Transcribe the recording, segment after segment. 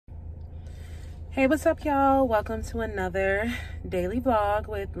Hey, what's up, y'all? Welcome to another daily vlog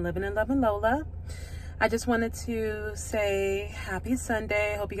with Living and Loving Lola. I just wanted to say happy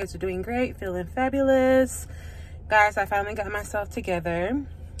Sunday. Hope you guys are doing great, feeling fabulous. Guys, I finally got myself together.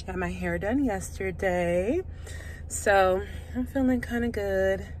 Got my hair done yesterday. So I'm feeling kind of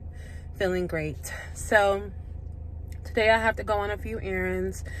good, feeling great. So today I have to go on a few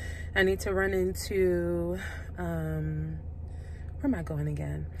errands. I need to run into, where am I going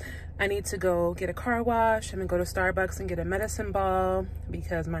again? I need to go get a car wash. I'm gonna go to Starbucks and get a medicine ball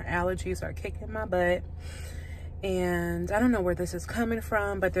because my allergies are kicking my butt. And I don't know where this is coming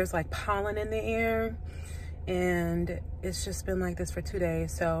from, but there's like pollen in the air. And it's just been like this for 2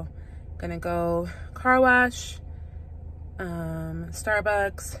 days. So gonna go car wash,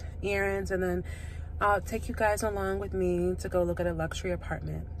 Starbucks, errands, and then I'll take you guys along with me to go look at a luxury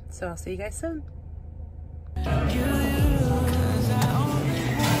apartment. So I'll see you guys soon.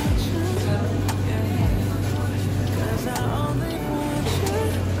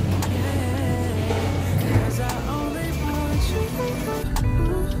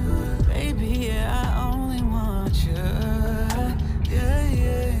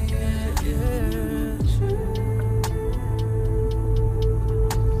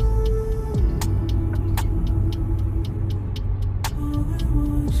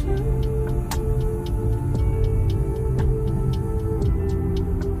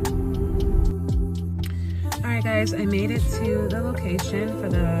 Guys, I made it to the location for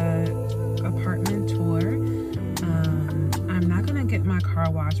the apartment tour. I'm not gonna get my car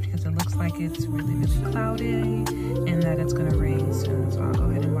washed because it looks like it's really cloudy and that it's gonna rain soon. So I'll go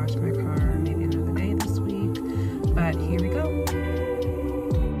ahead and wash my car maybe another day this week. But here we go.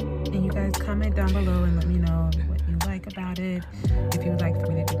 And you guys comment down below and let me know what you like about it. If you would like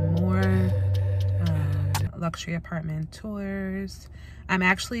for me to do more luxury apartment tours. I'm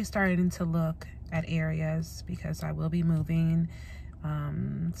actually starting to look at areas because I will be moving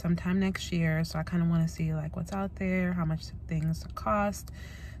sometime next year. So I kind of want to see like what's out there, how much things cost.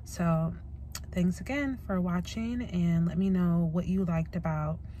 So thanks again for watching and let me know what you liked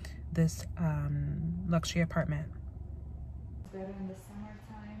about this luxury apartment. Better in the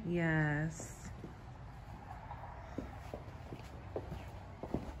summertime. Yes.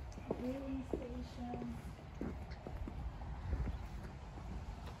 Wheeling station.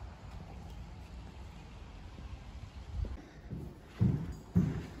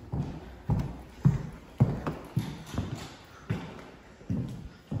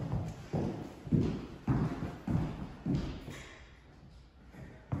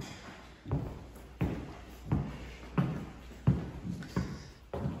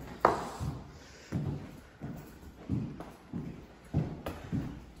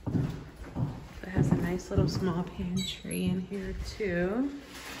 Nice little small pantry in here too.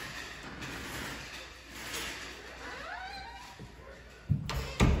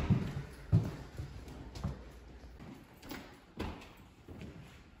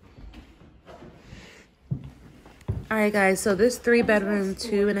 All right, guys, so this 3-bedroom,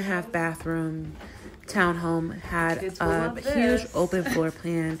 2.5 bathroom townhome had a huge open floor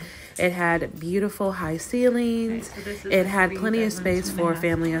plan. It had beautiful high ceilings. Okay, so it had plenty of space for a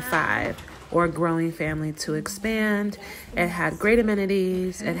family of 5 or a growing family to expand. It had great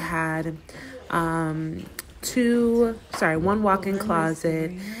amenities. It had one walk-in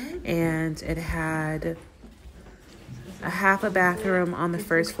closet, and it had a half a bathroom on the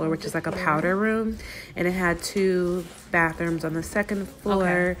first floor, which is like a powder room, and it had 2 bathrooms on the second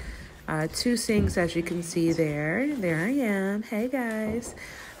floor. Okay. 2 sinks, as you can see there. There I am. Hey guys.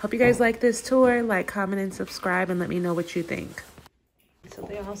 Hope you guys like this tour. Like, comment, and subscribe, and let me know what you think. So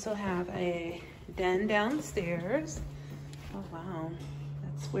they also have a den downstairs. Oh wow,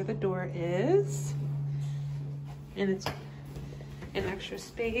 that's where the door is. And it's an extra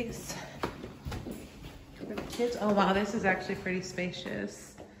space for the kids. Oh wow, this is actually pretty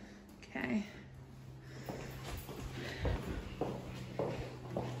spacious. Okay.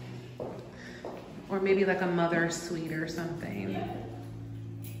 Or maybe like a mother's suite or something.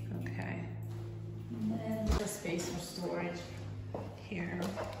 Okay. And then the space for storage. Here.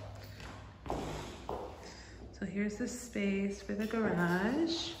 So here's the space for the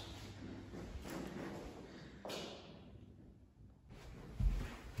garage.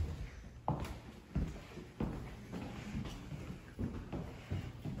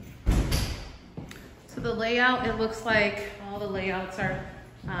 So the layout, it looks like all the layouts are,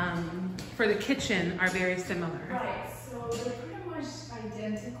 for the kitchen are very similar. Right, so they're pretty much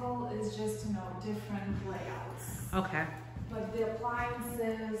identical, it's just, different layouts. Okay. But the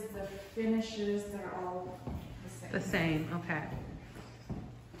appliances, the finishes, they're all the same. The same, okay.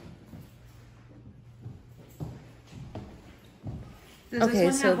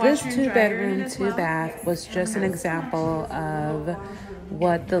 Okay, so this 2-bedroom, 2-bath was just an example of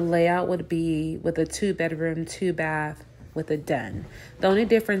what the layout would be with a 2-bedroom, 2-bath with a den. The only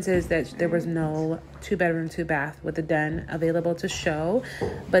difference is that there was no 2-bedroom, 2-bath with a den available to show,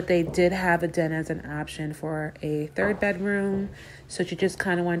 but they did have a den as an option for a 3rd bedroom. So she just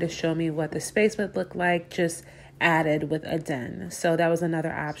kind of wanted to show me what the space would look like, just added with a den. So that was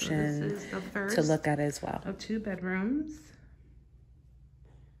another option to look at as well. Of 2 bedrooms.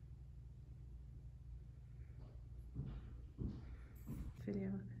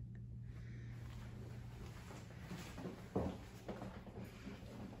 Video.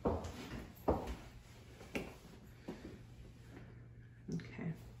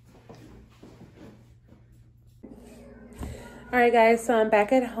 Okay. All right, guys, so I'm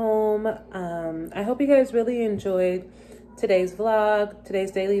back at home. I hope you guys really enjoyed today's vlog,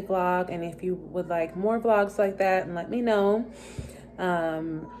 today's daily vlog, and if you would like more vlogs like that, and let me know.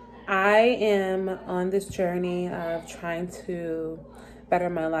 I am on this journey of trying to better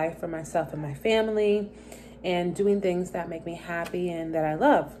my life for myself and my family, and doing things that make me happy and that I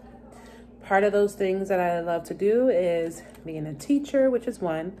love. Part of those things that I love to do is being a teacher, which is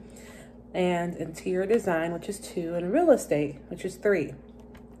 1, and interior design, which is 2, and real estate, which is 3.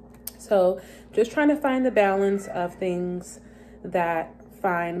 So just trying to find the balance of things that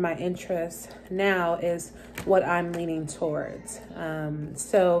find my interests now is what I'm leaning towards.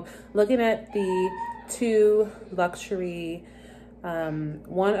 So looking at the 2 luxury,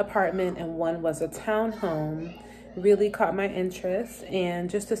 1 apartment and 1 was a townhome, really caught my interest, and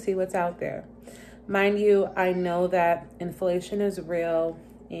just to see what's out there. Mind you, I know that inflation is real,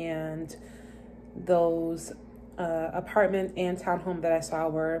 and those apartment and townhome that I saw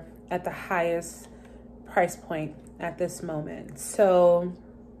were at the highest price point at this moment. So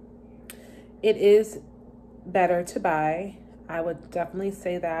it is better to buy. I would definitely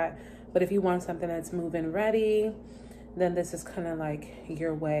say that. But if you want something that's move-in ready, then this is kind of like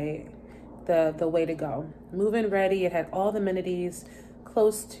your way, the way to go. Move-in ready. It had all the amenities,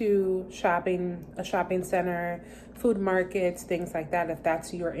 close to a shopping center, food markets, things like that. If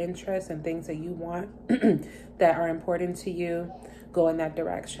that's your interest and things that you want that are important to you, go in that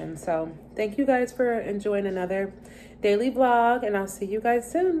direction. So thank you guys for enjoying another daily vlog, and I'll see you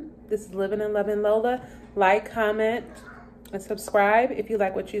guys soon. This is Living and Loving Lola. Like, comment, and subscribe if you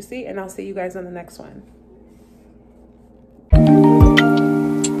like what you see, and I'll see you guys on the next one.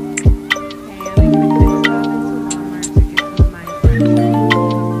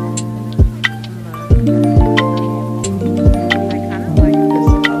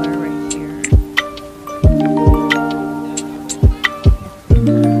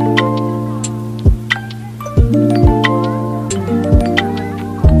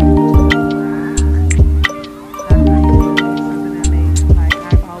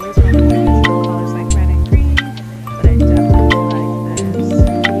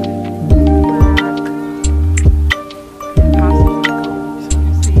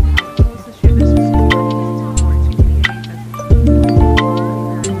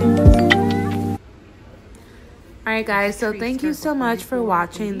 Alright guys, so thank you so much for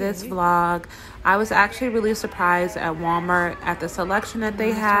watching this vlog. I was actually really surprised at Walmart at the selection that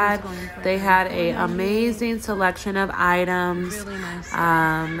they had. They had an amazing selection of items.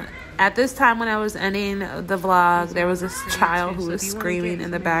 At this time when I was ending the vlog, there was this child who was screaming in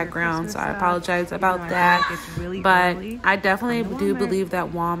the background, so I apologize about that. But I definitely do believe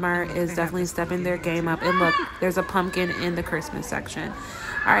that Walmart is definitely stepping their game up. And look, there's a pumpkin in the Christmas section.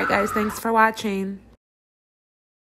 Alright guys, thanks for watching.